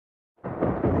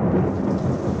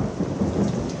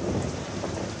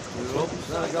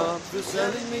I got for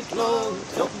selling me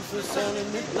clothes, tuppence for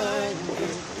selling me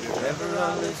blanket. If ever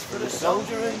I list for the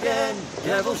soldier again,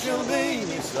 devil shall be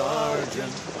me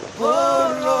sergeant.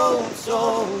 Poor old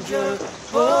soldier,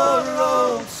 poor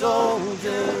old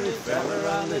soldier. If ever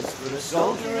I list for the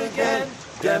soldier again,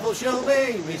 devil shall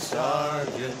be me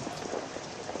sergeant.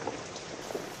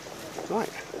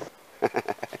 Right,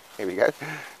 here we go.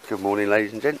 Good morning,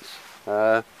 ladies and gents.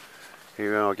 Here we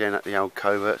are again at the old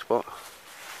covert spot.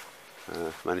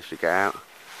 Managed to get out.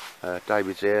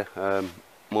 David's here.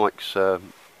 Mike's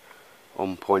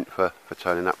on point for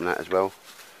turning up and that as well.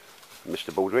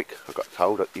 Mr. Baldrick, I got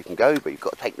told that you can go, but you've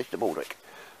got to take Mr. Baldrick,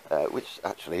 which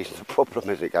actually isn't a problem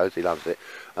as it goes. He loves it.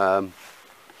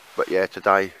 But yeah,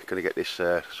 today going to get this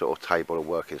sort of table and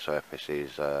working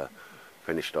surfaces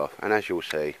finished off, and as you'll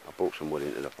see, I brought some wood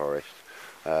into the forest.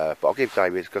 But I'll give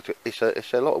David, because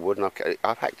it's a lot of wood, and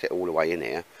I've hacked it all the way in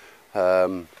here,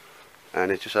 and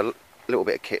it's just a little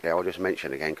bit of kit there I'll just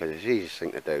mention again, because it's the easiest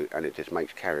thing to do, and it just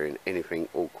makes carrying anything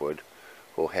awkward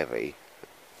or heavy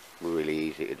really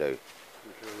easy to do.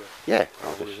 Yeah,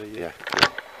 I'll just, yeah.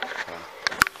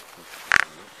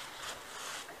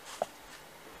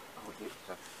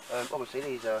 Obviously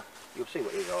these are, you'll see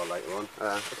what these are later on.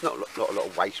 It's not a lot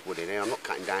of waste wood in here. I'm not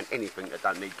cutting down anything that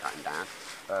don't need cutting down.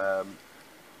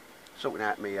 Sorting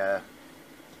out my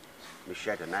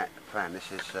shed and that. Plan,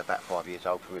 this is about 5 years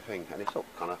old for my thing, and it's all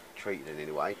kind of treated in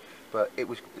any way. But it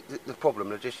was the problem,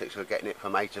 logistics of getting it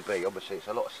from A to B. Obviously it's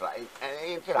a lot of slatting,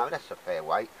 and you know, that's a fair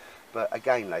weight. But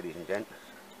again, ladies and gents,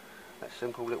 that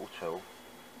simple little tool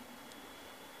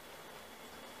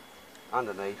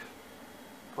underneath,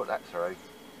 put that through.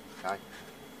 Okay,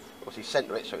 obviously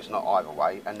centre it so it's not either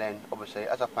way, and then obviously,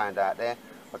 as I found out there,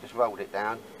 I just rolled it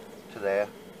down to there,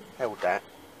 held that.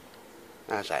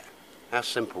 How's that? How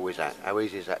simple is that? How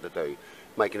easy is that to do?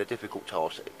 Making a difficult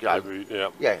task, you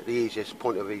know, yeah, the easiest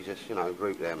point of easiest, you know,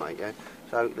 route there, mate. Yeah,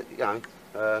 so you know,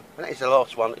 and that is the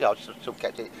last one. You know, I just sort of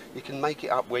kept it. You can make it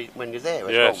up when you're there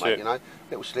as well, mate. You know,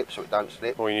 little slip so it don't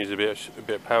slip. All you need is a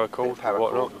bit of paracord or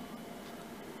whatnot.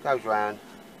 Goes round.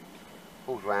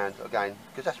 Pulls round again,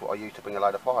 because that's what I used to bring a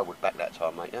load of firewood back that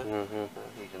time, mate. Yeah,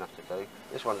 easy enough to do.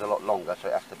 This one's a lot longer, so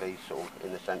it has to be sort of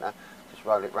in the centre. Just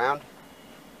roll it round,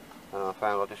 and I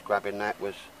found just grabbing that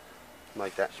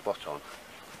made that spot on.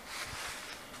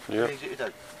 Yeah, easy to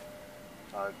do.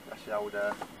 So that's the old.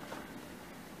 Got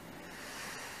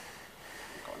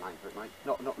a name for it, mate.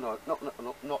 Not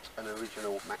an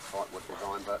original Mac-type wood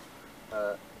design, but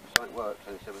something works,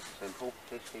 and it's ever so simple.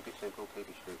 Just keep it simple, keep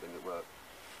it stupid, and it works.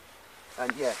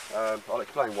 And yeah, I'll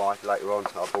explain why later on.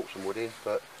 I brought some wood in,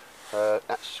 but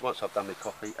that's once I've done my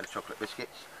coffee and chocolate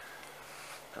biscuits.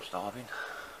 I'm starving.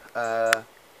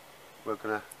 We're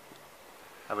gonna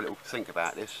have a little think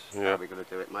about this. Yeah. How we're gonna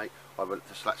do it, mate. Either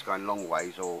the slats going long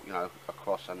ways, or you know,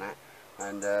 across and that.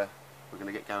 And we're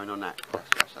gonna get going on that.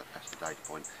 That's the data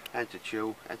point. And to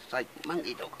chill and to say,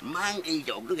 monkey dog.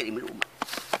 Look at him, little.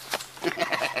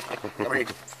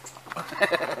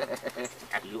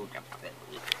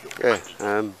 Yeah,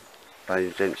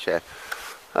 ladies and gents, yeah.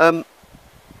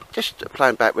 Just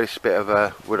playing back with this bit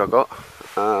of wood I got,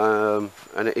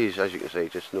 and it is, as you can see,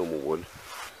 just normal wood.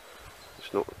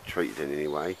 It's not treated in any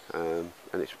way, and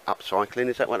it's upcycling.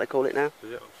 Is that what they call it now?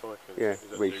 Yeah, upcycling. Yeah,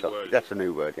 recycling. That's a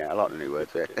new word. Yeah, I like the new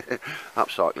words. Yeah.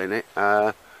 Upcycling it.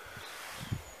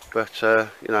 But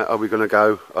you know, are we going to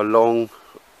go along?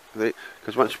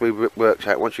 Because once we worked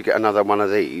out, once you get another one of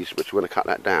these, which we're going to cut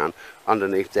that down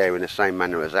underneath there in the same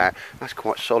manner as that, that's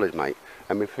quite solid, mate.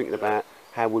 And we're thinking about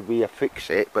how would we affix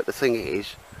it, but the thing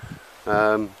is,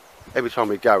 every time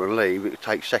we go and leave, it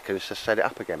takes seconds to set it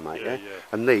up again, mate. Yeah.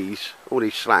 And all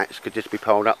these slats could just be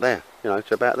piled up there, you know,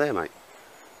 to about there, mate.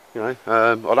 You know,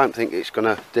 I don't think it's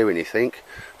going to do anything.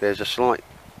 There's a slight.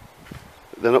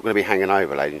 They're not going to be hanging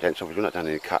over, ladies and gents. Obviously, we're not doing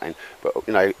any cutting, but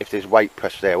you know, if there's weight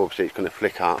pressed there, obviously it's going to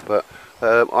flick up. But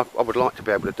I would like to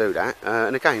be able to do that.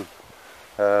 And again,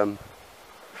 have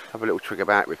a little trick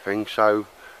about with things. So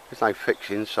there's no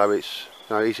fixing, so it's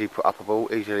easily put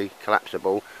upable, easily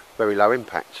collapsible, very low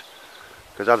impact.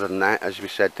 Because other than that, as we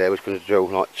said, there was going to drill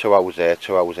like 2 holes there,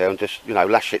 and just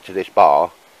lash it to this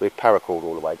bar with paracord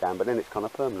all the way down, but then it's kind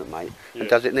of permanent, mate. Yeah. And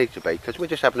does it need to be? Because we're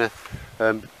just having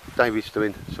David's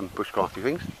doing some bushcrafty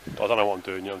things. I don't know what I'm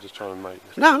doing. I'm just trying to make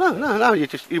this. No.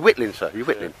 You're whittling, sir. You're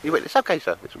whittling. Yeah. You're whittling. It's okay,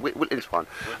 sir. Whittling's fine.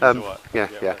 Yeah.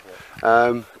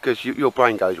 Because your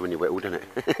brain goes when you whittle, doesn't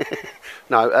it?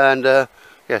 No, and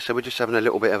yeah. So we're just having a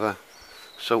little bit of a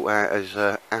sort out as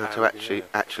how to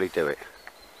actually do it.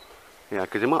 Yeah,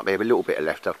 because there might be a little bit of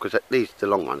left off, because the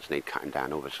long ones need cutting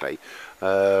down, obviously.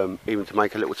 Even to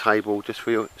make a little table just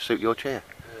for suit your chair.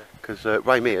 Because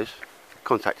Ray Mears,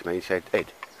 contacted me and said,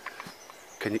 Ed,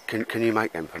 can you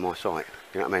make them for my site?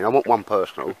 You know what I mean? I want one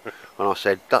personal. And I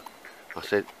said,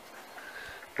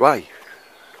 Ray,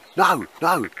 no,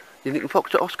 you can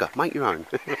fox to Oscar, make your own.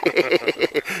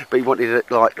 But he wanted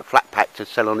it like the flat pack to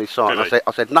sell on his site. And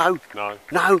I said, no,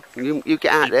 you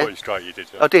get out there. You put it straight, you did.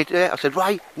 I did, yeah. I said,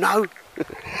 Ray, no.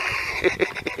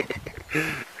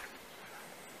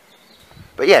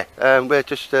 But yeah, we're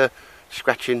just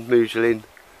scratching, moozling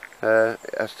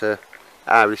as to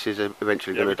how this is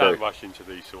eventually going to do. Don't rush into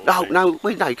these sort of things. No,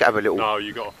 you got to have a little. No,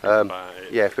 you got to think about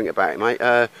it. Yeah, think about it,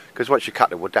 mate. Because once you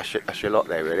cut the wood, that's your lot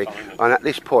there, really. And at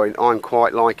this point, I'm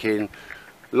quite liking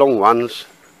long ones.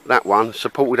 That one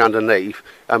supported underneath,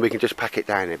 and we can just pack it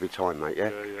down every time, mate. Yeah.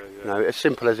 You know, as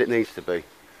simple as it needs to be.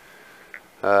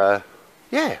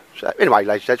 Yeah. So anyway,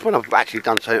 ladies and gents, when I've actually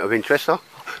done something of interest, I'll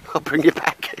bring you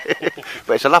back.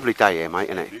 But it's a lovely day here, mate,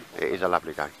 isn't it? It is a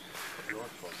lovely day.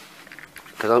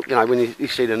 Because, you know, when you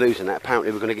see the news and that,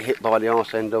 apparently we're going to get hit by the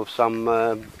arse end of some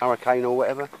hurricane or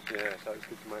whatever. Yeah, so it's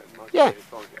good to make most yeah. of it,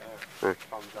 try and get our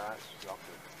funds out. It's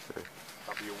lovely.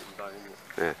 Lovely autumn day, isn't it?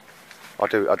 Yeah.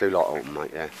 I do like autumn,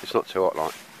 mate, yeah. It's not too hot,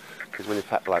 like. Because when you're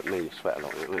fat like me, you sweat a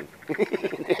lot, you know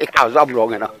what I mean? I'm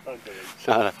wrong enough.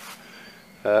 So,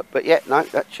 but yeah, no,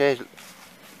 that chair's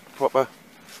proper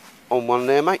on one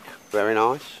there, mate. Very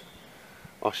nice.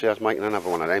 I'll see us making another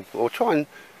one of them. Or try and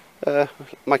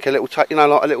make a little, you know,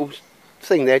 like a little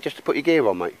thing there just to put your gear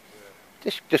on, mate.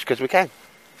 Yeah. Just because we can.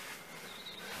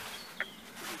 You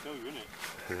do, isn't it?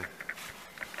 Yeah.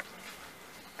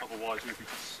 Otherwise we'd be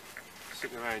just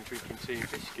sitting around drinking tea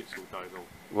and biscuits all day long.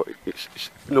 What, it's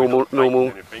normal.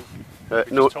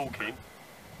 Just talking,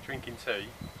 drinking tea,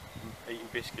 and eating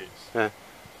biscuits. Yeah.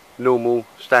 Normal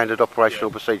standard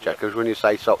operational procedure, because when you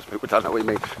say SOPs, people don't know what you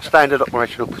mean. Standard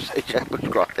operational procedure,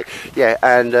 yeah.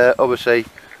 And obviously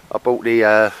I bought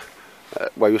the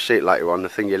well, you'll see it later on, the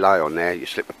thing you lay on there, you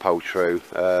slip the pole through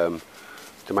to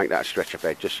make that a stretcher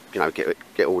bed. Just, you know, get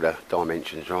all the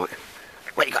dimensions right.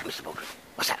 Where you got, Mr. Baldwin?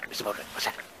 What's that, Mr. Baldwin? What's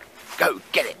that? Go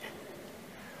get it.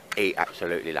 He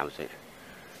absolutely loves it.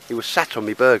 He was sat on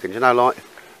me Bergen, you know, like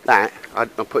that. I'm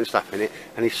putting stuff in it,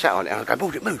 and he sat on it, and I go,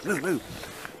 Baldwin, move.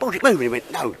 Baldwin, move, and he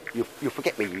went, no, you'll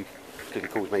forget me, because he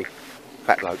calls me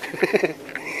fat bloke.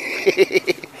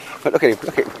 But look at him.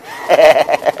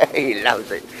 He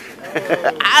loves it.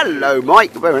 Hello,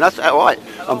 Mike. Very nice. All right.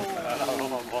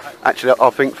 Actually, I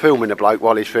think filming the bloke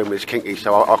while he's filming is kinky,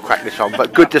 so I'll crack this on.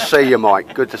 But good to see you,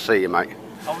 Mike. Good to see you, mate.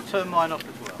 I will turn mine off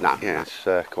as well. No, yeah,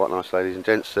 that's quite nice, ladies and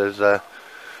gents. As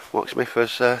Mark Smith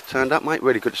has turned up, mate.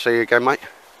 Really good to see you again, mate.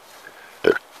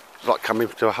 It's like coming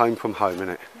to a home from home, isn't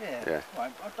it? Yeah.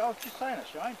 Right. I was just saying,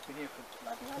 actually, I ain't been here for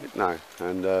bloody ages. No,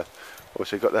 and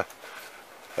also got the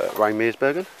Ray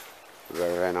Mearsbergen.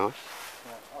 Very nice.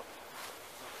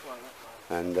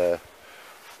 And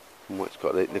it's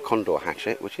got the Condor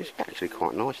hatchet, which is actually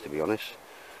quite nice, to be honest.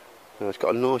 It's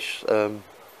got a nice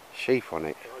sheath on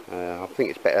it. I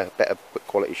think it's better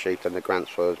quality sheath than the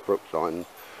Grantsford's Brookside, and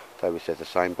Toby says the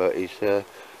same, but he's done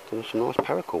some nice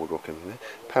paracord looking in there.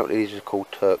 Apparently these are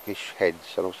called Turkish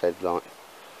heads, and I've said, like,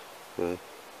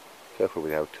 careful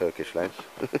with the old Turkish lads.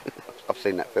 I've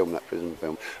seen that film, that prison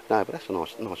film. No, but that's a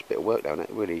nice bit of work down there.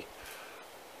 It really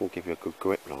will give you a good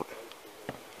grip, like.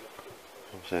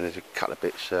 So there's a couple of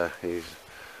bits, here's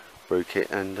brew kit,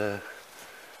 and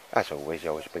as always, you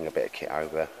always bring a bit of kit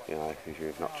over, you know, if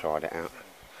you've not tried it out.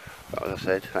 But as I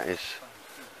said, that is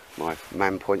my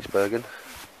Man Points Bergen.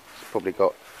 It's probably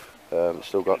got,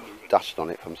 still got dust on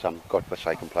it from some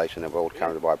godforsaken place in the world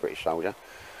carried by a British soldier.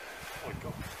 Oh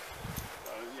God.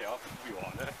 Yeah, I think you'll be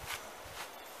right there.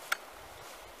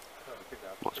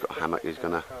 Mike's got a hammock. He's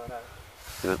gonna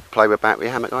play with your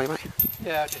hammock, are you, mate?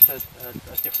 Yeah, just a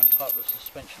different type of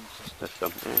suspension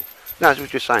system. Yeah. No, as we were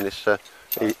just saying, it's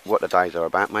what the days are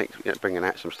about, mate. You know, bringing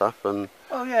out some stuff and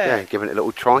giving it a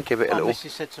little try, give it a little. My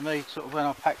missus said to me, sort of when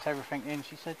I packed everything in,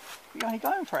 she said, "You're only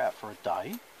going out for a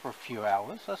day, for a few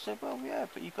hours." I said, "Well, yeah,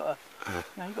 but you've got to,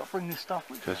 you've got to bring this stuff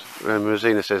with you." Because when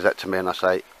Rosina says that to me, and I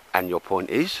say, "And your point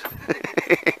is?"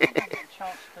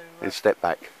 And step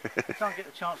back. You don't get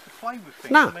the chance to play with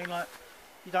things. No. I mean, like,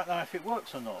 you don't know if it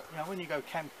works or not. You know, when you go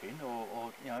camping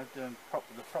or you know, doing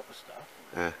the proper stuff,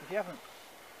 if you haven't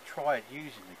tried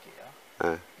using the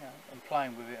gear, you know, and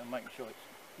playing with it and making sure it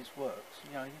works,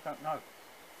 you know, you don't know.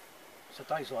 So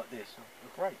days like this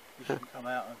are great. You should come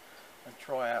out and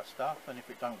try out stuff, and if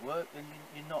it don't work, then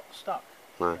you're not stuck.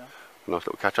 No. You know? Nice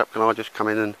little catch up. Can I just come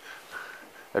in and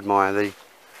admire the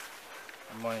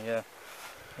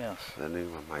the new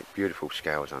one, mate? Beautiful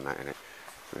scales on that, innit?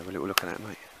 Have a little look at that,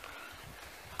 mate.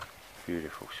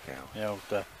 Beautiful scale. The old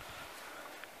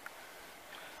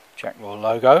Jack Law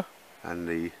logo. And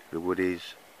the wood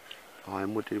is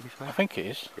ironwood, did we say? I think it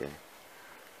is.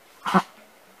 Yeah.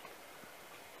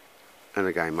 And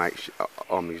again, mate,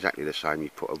 I'm exactly the same. You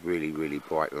put a really, really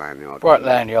bright lanyard. Bright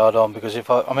lanyard on, because if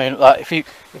I mean, like if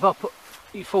I put,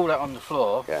 you fall that on the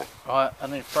floor, yeah, right,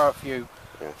 and then throw a few,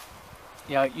 yeah,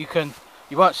 you know,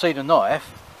 you won't see the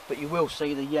knife, but you will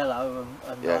see the yellow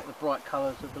and yeah, like the bright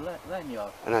colours of the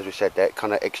lanyard. And as we said, that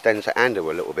kind of extends the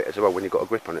handle a little bit as well when you've got a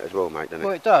grip on it as well, mate, doesn't it?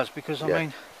 Well, it does, because I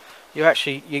mean, you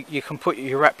actually you can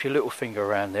wrap your little finger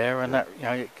around there, and that, you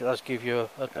know, it does give you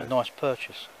a nice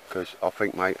purchase. Because I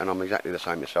think, mate, and I'm exactly the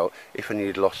same myself, if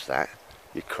you'd lost that,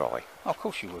 you'd cry. Oh, of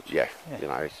course you would. Yeah, you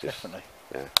know, it's just, definitely.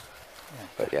 Yeah.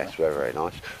 But yeah, it's very, very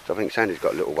nice. So I think Sandy's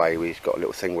got a little way where he's got a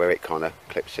little thing where it kind of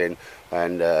clips in,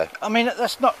 and I mean,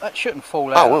 that shouldn't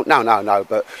fall out. Oh well, no,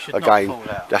 but again,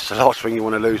 that's the last thing you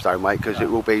want to lose, though, mate, because it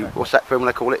will be, what's that film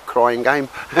they call it, crying game?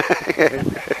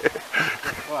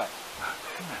 Right.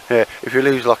 Yeah, if you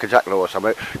lose like a jackal or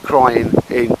something, crying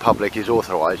in public is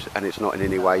authorised, and it's not in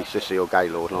any way sissy or gay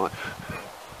law, like.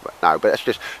 No, but that's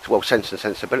just, well, sense and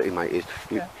sensibility, mate. Is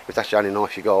if that's the only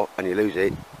knife you got and you lose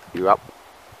it, you're up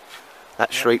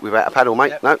that street without a paddle,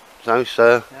 mate. No, so it's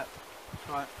right.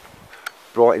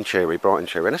 bright and cheery, and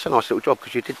that's a nice little job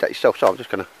because you did that yourself. So I'm just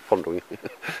going to fondle you.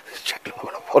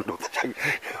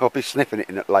 I'll be sniffing it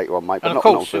in it later on, mate. But and of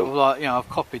course, sort of like, you know, I've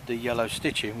copied the yellow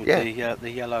stitching with the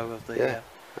yellow of the. Yeah,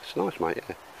 that's nice, mate.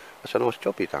 Yeah, that's a nice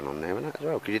job you've done on there and that as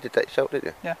well because you did that yourself, didn't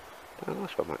you? Yeah. Oh,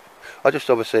 nice one, mate. I just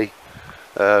obviously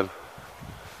had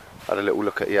a little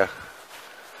look at your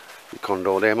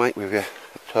condor there, mate, with your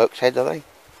Turk's head, are they?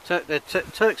 They're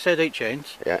Turk's head each end.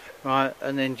 Yeah. Right,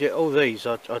 and then all these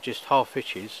are just half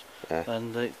pitches. Yeah.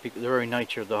 And the very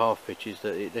nature of the half pitch is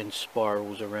that it then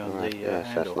spirals around the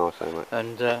handle. That's nice, mate.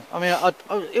 And I mean,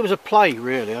 it was a play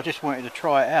really. I just wanted to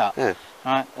try it out. Yeah.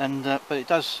 Right, and but it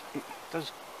does,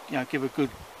 you know, give a good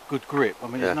grip. I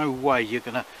mean, there's no way you're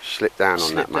gonna slip down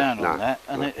on that,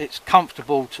 and it's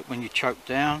comfortable when you choke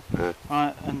down. Yeah.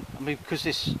 Right, and I mean, because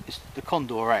the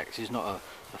Condor axe is not a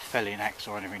felling axe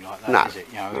or anything like that, is it?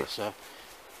 You know, it's a,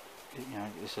 you know,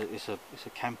 it's a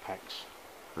Campax.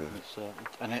 Yeah.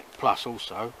 And it plus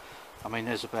also, I mean,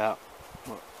 there's about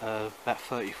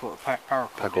 30 foot of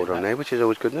paracord on there, which is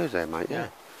always good news there, mate. Yeah.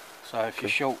 So if you're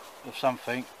short of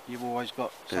something, you've always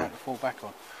got something to fall back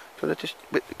on. So just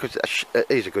because it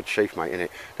is a good sheath, mate, isn't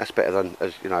it? That's better than,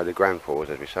 as you know, the ground fours,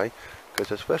 as we say.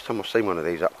 Because it's the first time I've seen one of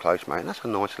these up close, mate. And that's a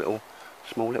nice little,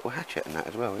 small little hatchet and that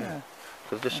as well. Yeah.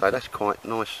 So just say that's quite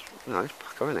nice. You know, it's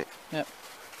pucker, isn't it? Yep.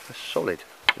 That's solid.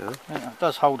 You know? Yeah, it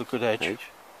does hold a good edge.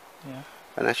 Yeah.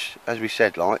 And that's, as we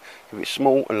said, like, if it's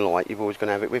small and light, you're always going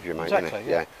to have it with you, mate. Exactly. Isn't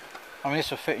it? Yeah. I mean, this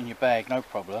will fit in your bag, no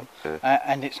problem. Yeah.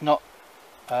 And it's not.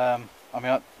 I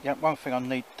mean, one thing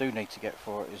I do need to get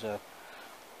for it is a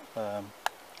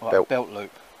belt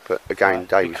loop. But again,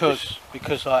 Dave,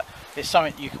 because like it's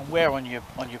something you can wear on your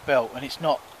belt, and it's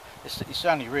not. It's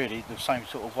only really the same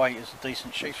sort of weight as a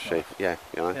decent sheath knife. Yeah,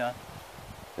 you know.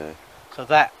 Yeah. So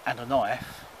that and a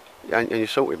knife. Yeah, and you're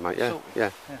sorted, mate. Yeah. Yeah.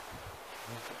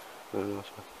 Nice one.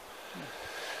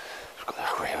 It's got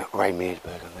that Ray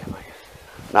Mearsburg on there, mate.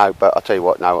 No, but I'll tell you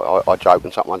what, no, I joke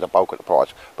and sometimes I bulk at the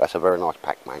price, but that's a very nice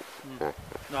pack, mate. Yeah.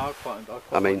 No, I quite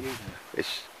I mean,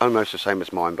 it's almost the same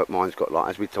as mine, but mine's got, like,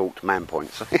 as we talked, man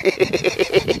points.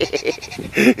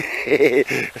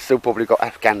 It's still probably got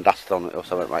Afghan dust on it or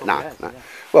something, mate. No.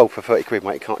 Well, for 30 quid,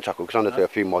 mate, you can't chuckle, because I'm going to do a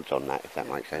few mods on that, if that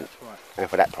makes sense. Right. And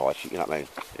for that price, you know what I mean,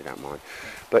 you don't mind.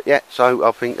 But yeah, so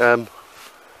I think we'll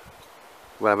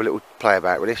have a little play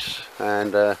about with this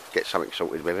and get something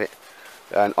sorted with it.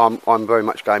 And I'm very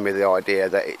much going with the idea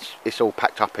that it's all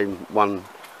packed up in one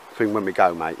thing when we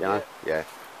go, mate, you know? Yeah.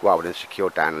 Rather than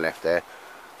secured down and left there.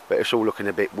 But it's all looking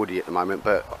a bit woody at the moment,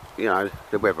 but you know,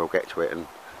 the weather will get to it and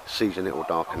season it or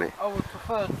darken it. I would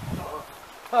prefer,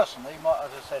 personally, as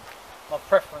I said, my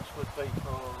preference would be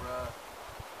for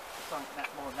something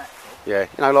more natural. Yeah,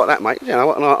 you know, like that, mate. You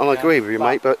know, and I agree with you,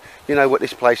 mate, but you know what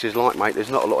this place is like, mate. There's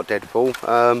not a lot of deadfall.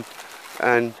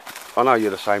 And I know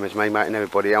you're the same as me, mate, and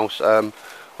everybody else. I'm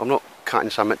not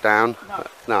cutting something down.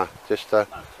 No, just no,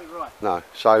 too right. No.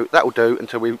 So that will do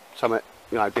until something,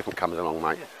 you know, different comes along,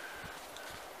 mate. Yeah.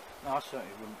 No, I certainly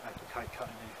wouldn't advocate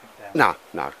cutting anything down.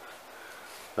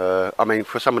 No. I mean,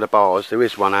 for some of the bars, there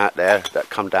is one out there that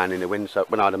come down in the wind. So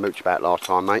when I had a mooch about last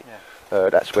time, mate,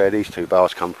 that's where these two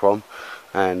bars come from.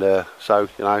 And so,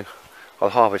 you know, I'll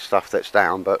harvest stuff that's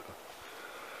down, but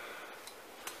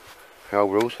how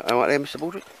rules. All right there, Mr.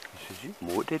 Baldrick. This is you.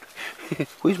 More did.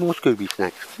 Where's more Scooby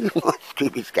snacks? More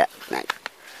Scooby snacks.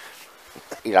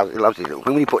 He loves his little.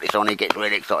 When he put this on, he gets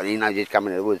really excited. He knows he's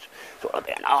coming to the woods. So I want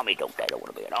to be an army dog, Dad. I want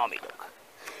to be an army dog.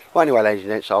 Well, anyway, ladies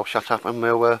and gents, I'll shut up and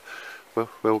we'll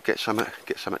get something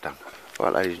done.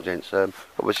 Right, ladies and gents.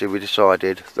 Obviously, we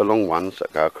decided the long ones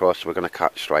that go across we're going to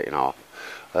cut straight in half.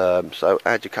 So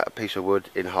how do you cut a piece of wood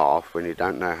in half when you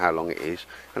don't know how long it is?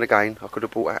 And again, I could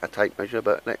have brought out a tape measure,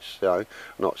 but let's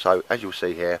not. So as you'll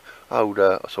see here, I hold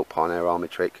a salt pioneer army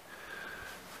trick,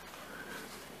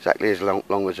 exactly as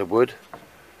long as a wood.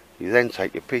 You then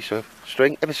take your piece of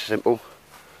string, ever so simple,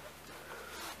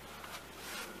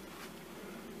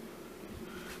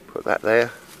 put that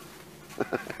there.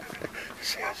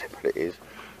 See how simple it is.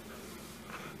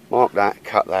 Mark that,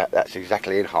 cut that, that's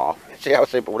exactly in half. See how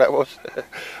simple that was?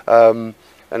 And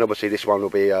obviously this one will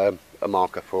be a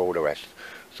marker for all the rest.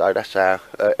 So that's how,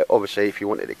 obviously if you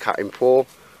wanted it cut in four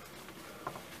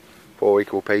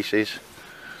equal pieces,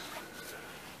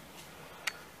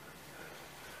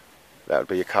 that would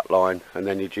be your cut line, and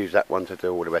then you'd use that one to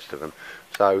do all the rest of them.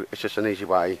 So it's just an easy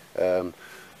way,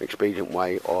 expedient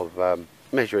way of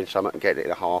measuring something and getting it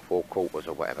in a half or quarters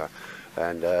or whatever.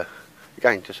 And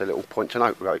again, just a little point to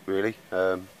note, really.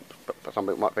 But some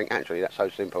people might think, actually, that's so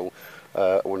simple,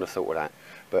 I wouldn't have thought of that.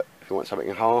 But if you want something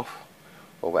in half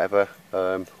or whatever,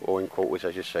 or in quarters,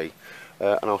 as you see.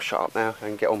 And I'll shut up now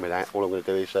and get on with that. All I'm going to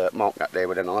do is mark that there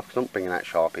with a knife, because I'm not bringing out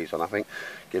Sharpies on, I think.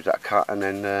 Gives that a cut, and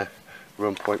then we're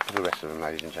on point for the rest of them,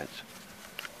 ladies and gents.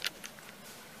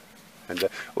 And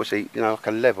obviously, like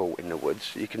a level in the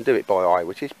woods, you can do it by eye,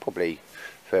 which is probably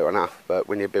fair enough, but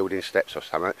when you're building steps or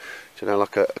something,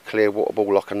 like a clear water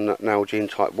ball, like a Nalgene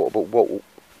type water ball,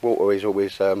 water is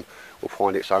always will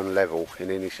find its own level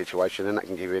in any situation, and that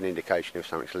can give you an indication if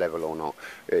something's level or not.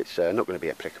 It's not going to be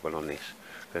applicable on this,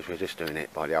 because we're just doing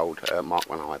it by the old Mark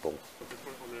 1 eyeball.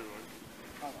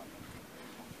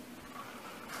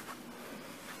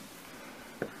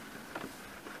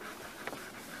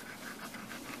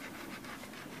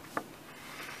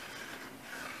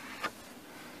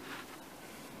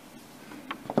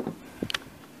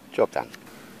 Job done.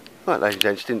 Right, ladies and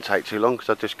gents, didn't take too long because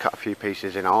I just cut a few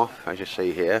pieces in half, as you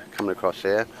see here, coming across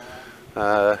here.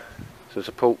 Some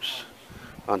supports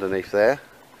underneath there,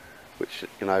 which,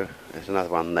 there's another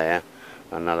one there,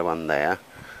 another one there,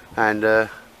 and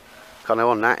kind of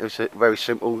on that, it was very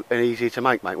simple and easy to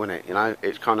make, mate, wasn't it?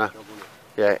 It's kind of,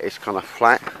 yeah, it's kind of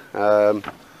flat. The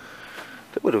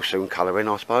wood will soon colour in,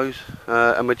 I suppose,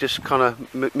 and we're just kind of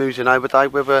moosing over day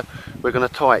whether we're going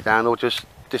to tie it down or just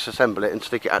disassemble it and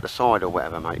stick it at the side or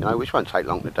whatever, mate, which won't take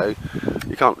long to do.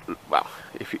 You can't, well,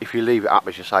 if you leave it up,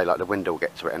 as you say, like the wind will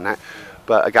get to it and that,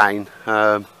 but again,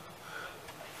 it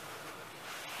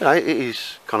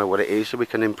is kind of what it is, so we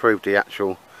can improve the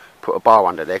actual, put a bar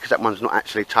under there, because that one's not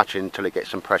actually touching until it gets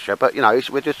some pressure, but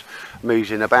we're just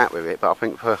moving about with it. But I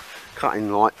think for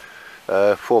cutting like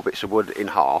 4 bits of wood in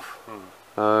half,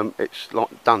 it's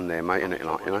like done there, mate, isn't it,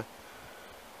 like,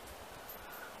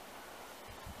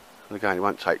 Again, it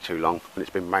won't take too long, and it's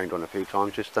been rained on a few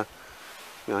times just to,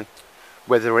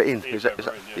 weather it in. Is that,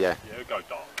 yeah. Yeah, it'll go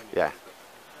dark. Yeah.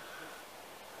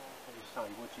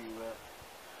 What do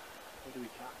we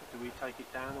cut? Do we take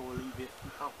it down or leave it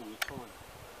up all the time?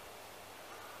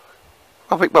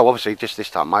 I think, well, obviously, just this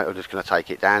time, mate, I'm just going to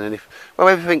take it down, and if, well,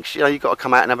 everything's, you've got to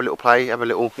come out and have a little play, have a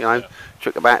little,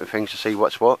 trick about with things to see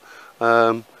what's what.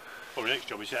 Well, the next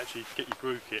job is to actually get your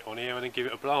groove kit on here and then give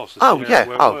it a blast. Oh yeah,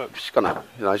 it's gonna,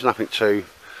 there's nothing too,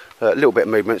 a little bit of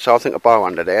movement, so I think a bar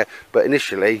under there. But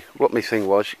initially, what my thing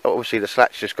was, obviously the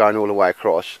slat's just going all the way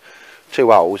across,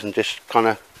 2 holes, and just kind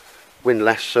of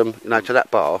windlass some, to that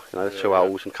bar, the 2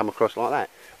 holes, and come across like that.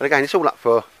 And again, it's all up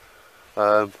for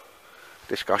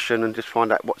discussion and just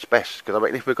find out what's best. Because I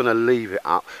reckon if we're going to leave it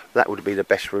up, that would be the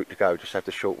best route to go. Just have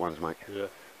the short ones, mate. Yeah.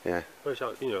 Yeah. Well, it's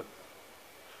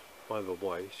either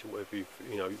way, so whatever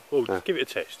well, give it a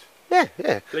test. Yeah,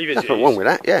 yeah. Leave it Nothing wrong with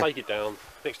that, yeah. Take it down.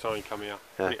 Next time you come here,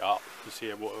 put it up to see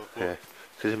what. Yeah.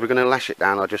 Because if we're going to lash it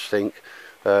down, I just think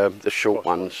the short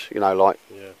ones, like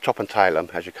top and tail them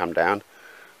as you come down,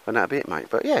 and that'll be it, mate.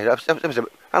 But yeah,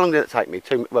 how long did it take me?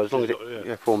 Well, as long as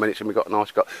it, 4 minutes, and we got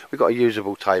a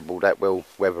usable table that will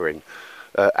weather in.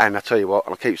 And I tell you what,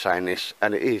 and I keep saying this,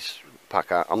 and it is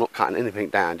pucker. I'm not cutting anything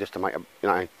down just to make a,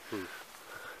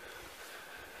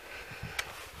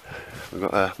 We've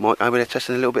got Mike over there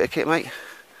testing a little bit of kit, mate.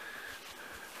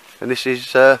 And this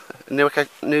is a new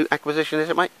acquisition, is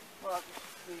it, mate? Well,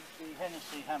 the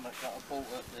Hennessy hammock that I bought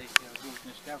at the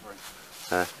Wilderness Gathering.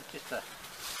 It's just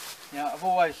I've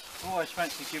always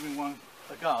fancied giving one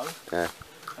a go. Yeah.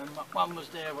 And one was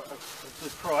there at a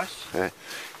good price. Yeah.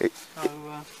 So,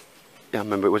 I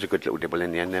remember it was a good little dibble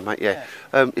in the end there, mate. Yeah.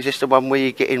 Is this the one where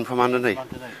you get in from underneath?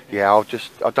 Yeah.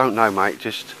 I don't know, mate.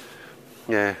 Just,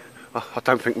 yeah. I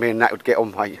don't think me and that would get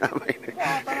on, mate. I don't know, to be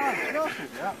honest with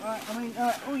you. I mean,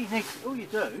 all you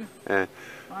do, Yeah.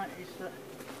 right, is that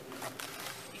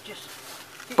you just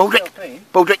get Baldrick, yourself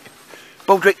in.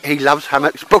 Baldrick, he loves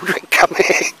hammocks. Baldrick, come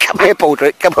here,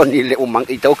 Baldrick, come on, you little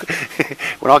monkey dog.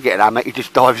 When I get an hammock, he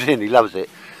just dives in. He loves it.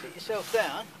 Sit yourself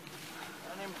down,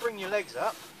 and then bring your legs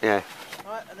up. Yeah.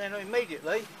 Right, and then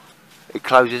immediately it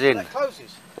closes in. that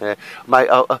closes. Yeah, mate.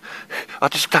 I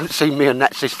just don't see me and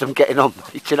that system getting on. Do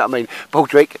you know what I mean?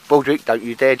 Baldrick, don't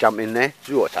you dare jump in there.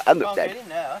 What's that? Can't get in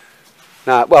now.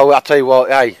 No, well, I'll tell you what.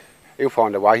 Hey, he'll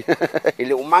find a way. You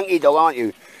little monkey dog, aren't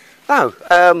you? No.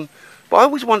 But I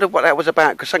always wondered what that was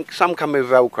about, because some come with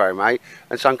Velcro, mate,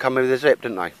 and some come with a zip,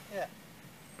 didn't they? Yeah.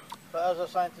 But as I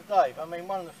was saying to Dave, I mean,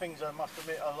 one of the things I must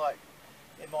admit I like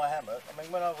in my hammock, I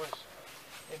mean, when I was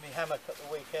in my hammock at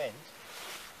the weekend,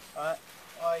 right,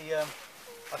 I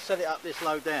set it up this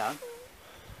low down,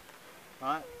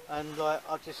 right, and I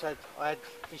had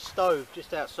my stove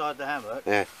just outside the hammock.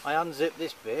 Yeah. I unzipped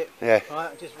this bit, Yeah. right,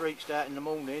 I just reached out in the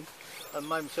morning and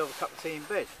made myself a cup of tea in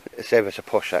bed. It's ever so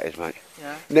posh, that is, mate.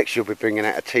 Yeah. Next you'll be bringing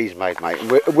out a teas made, mate.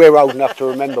 And we're old enough to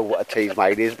remember what a teas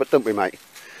made is, but don't we, mate?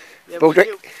 Yeah, Baldrick.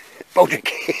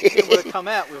 You would have come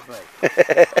out with me.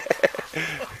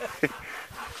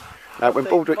 No, when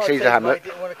Baldrick sees a hammock.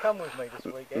 Didn't want to come with me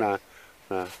this weekend.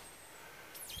 No.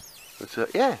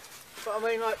 But, yeah. But I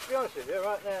mean, like, to be honest with you,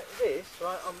 right now, this,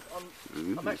 right,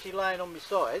 I'm actually laying on my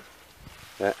side.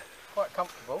 Yeah. Quite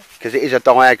comfortable. Because it is a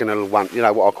diagonal one, you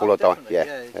know what I call a definitely,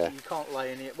 diagonal. Yeah. You can't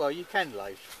lay in it. Well, you can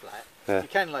lay flat. Yeah. You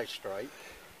can lay straight.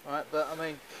 Right, but I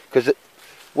mean. Because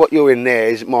what you're in there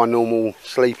is my normal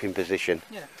sleeping position.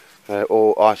 Yeah.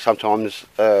 Or I sometimes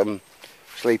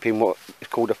sleep in what is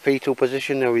called a fetal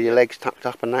position, with your legs tucked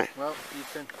up and that. Well, you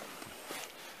can.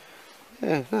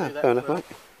 Yeah, no, fair enough, mate.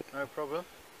 No problem.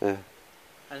 Yeah.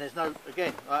 And there's no,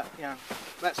 again, like, you know,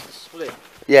 that's the split.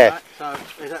 Yeah. Right? So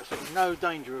there's absolutely no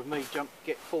danger of me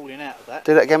falling out of that.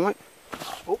 Do that again, mate.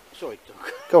 Oh, sorry,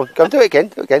 dog. Go on, do it again.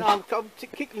 Do it again. No, I'm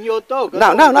kicking your dog.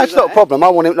 No, it's not a problem. I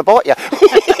want him to bite you.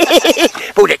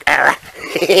 Baldrick,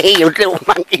 you little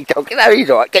monkey dog. No, he's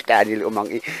alright. Get down, you little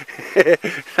monkey.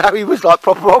 No, he was like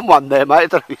proper on one there, mate. I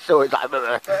don't know if you saw it. Like, but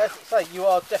as I say, you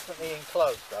are definitely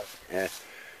enclosed, though. Yeah.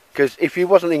 Because if you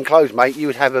wasn't enclosed, mate, you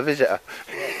would have a visitor.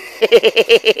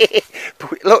 Yeah.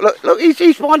 look,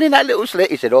 he's finding that little slit.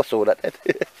 He said, I saw that then.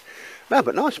 No,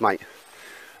 but nice, mate.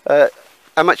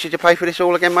 How much did you pay for this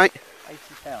all again, mate?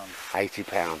 £80.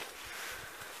 £80.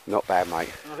 Not bad,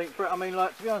 mate. I mean,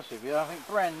 like, to be honest with you, I think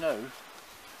brand new,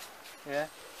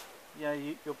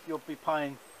 you'll be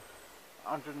paying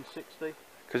 160.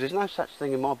 Because there's no such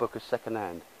thing in my book as second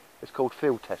hand. It's called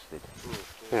field tested.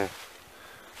 Yeah.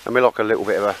 And we like a little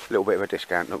bit of a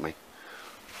discount, don't we?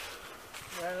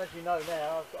 Yeah, and as you know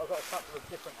now, I've got a couple of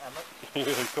different hammocks.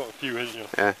 You've got a few, haven't you?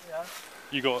 Yeah. Yeah.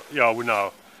 You got, yeah, well,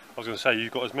 no. I was going to say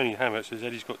you've got as many hammocks as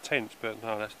Eddie's got tents, but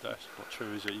no, that's not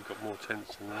true, is it? You've got more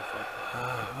tents than that.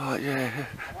 Right, yeah.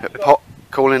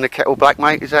 Calling the kettle black,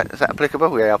 mate. Is that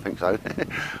applicable? Yeah, I think so.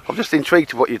 I'm just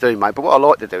intrigued with what you do, mate. But what I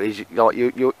like to do is, like,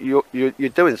 you're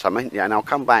doing something, yeah, and I'll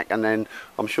come back, and then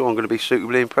I'm sure I'm going to be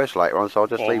suitably impressed later on. So I'll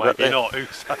just leave it there. Not.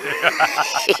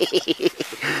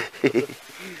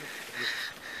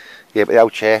 Yeah, but the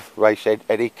old chair, Ray said,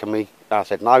 Eddie, can we? I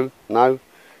said, no,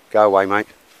 go away, mate.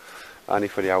 Only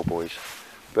for the old boys.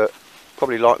 But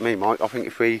probably like me, Mike, I think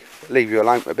if we leave you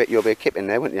alone for a bit, you'll be a kip in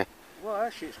there, wouldn't you? Well,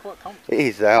 actually, it's quite comfortable. It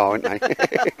is, they are, aren't they? Yeah,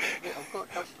 I'm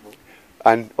quite comfortable.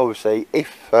 And obviously,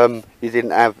 if you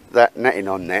didn't have that netting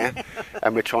on there,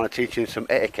 and we're trying to teach him some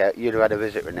etiquette, you'd have had a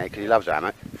visitor in there, because he loves a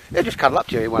hammock. He'll just cuddle up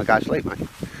to you, he won't go to sleep, mate.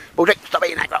 Baldrick, stop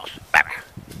eating that grass.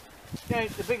 Yeah,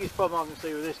 the biggest problem I can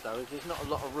see with this, though, is there's not a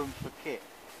lot of room for kit.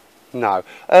 No.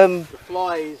 The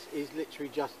fly is literally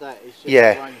just that. It's just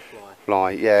a rain fly.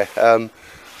 Fly, yeah.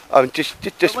 Just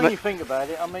but when you think about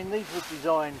it, I mean, these were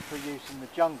designed for use in the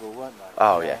jungle, weren't they?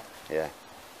 Oh yeah.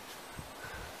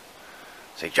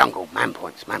 See, jungle, man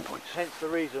points. Hence the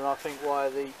reason I think why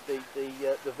the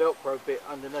Velcro bit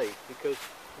underneath, because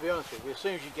to be honest with you, as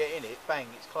soon as you get in it, bang,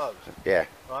 it's closed. Yeah.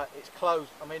 Right, it's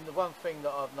closed. I mean, the one thing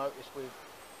that I've noticed with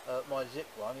my zip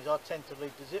one is I tend to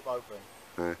leave the zip open.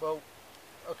 Yeah. Well,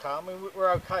 okay, I mean,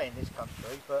 we're okay in this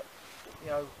country, but you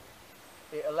know,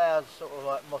 it allows sort of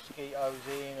like mosquitoes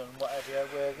in and whatever.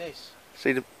 Where this.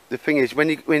 See, the thing is, when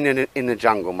you're in the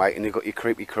jungle, mate, and you've got your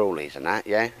creepy crawlies and that,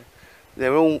 yeah,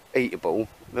 they're all eatable,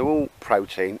 they're all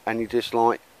protein, and you just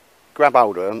like grab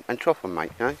hold of them and trough them,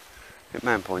 mate. You know, get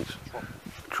man points.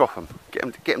 Trough them.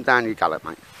 Get them down your gullet,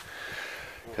 mate.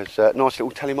 Because nice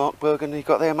little telemark burger you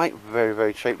got there, mate. Very,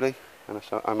 very cheaply, and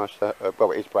it's almost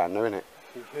well, it is brand new, isn't it?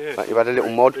 Yeah. But you've had a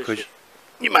little mod because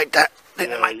you made that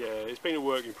Didn't it, Yeah, mate? yeah, it's been a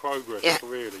work in progress, Yeah.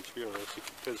 really, to be honest.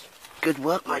 Because Good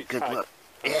work, mate, good work.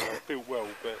 Yeah. It built well,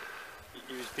 but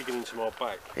it was digging into my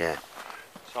back. Yeah.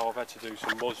 So I've had to do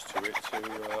some mods to it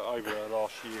over the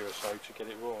last year or so to get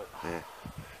it right. Yeah.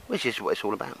 Which is what it's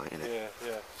all about, mate, isn't it? Yeah,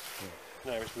 yeah.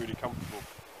 No, it's really comfortable.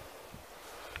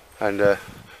 And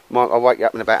Mike, I'll wake you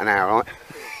up in about an hour, right?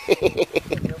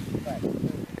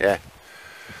 Yeah.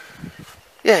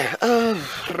 Yeah.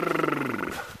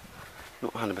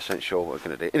 Not 100% sure what we're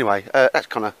going to do. Anyway, that's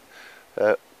kind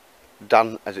of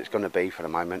done as it's going to be for the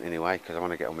moment, anyway, because I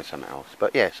want to get on with something else.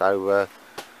 But yeah, so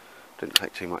didn't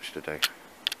take too much to do.